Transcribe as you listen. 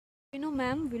Loino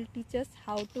ma'am will teach us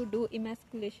how to do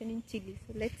emasculation in chili.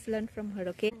 So let's learn from her,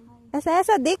 okay? ऐसा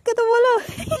ऐसा देख के तो बोलो.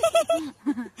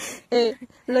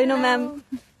 Loino ma'am.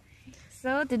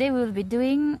 So today we will be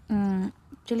doing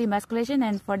chili emasculation,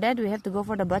 and for that we have to go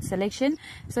for the bud selection.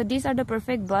 So these are the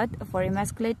perfect bud for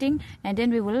emasculating, and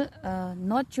then we will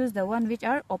not choose the one which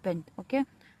are opened. Okay,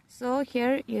 so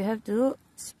here you have to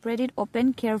spread it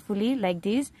open carefully like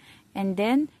this, and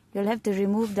then you'll have to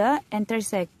remove the entire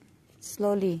sac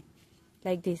slowly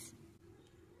like this,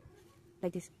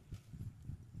 like this,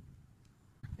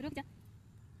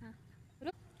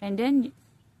 and then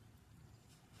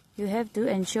you have to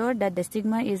ensure that the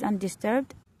stigma is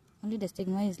undisturbed. Only the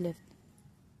stigma is left.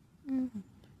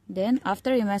 Then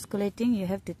after emasculating, you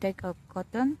have to take a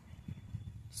cotton,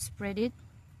 spread it,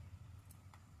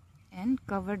 and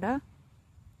cover the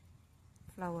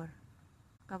flower,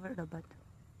 cover the bud.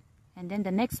 And then the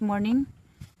next morning,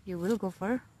 you will go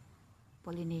for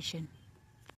pollination.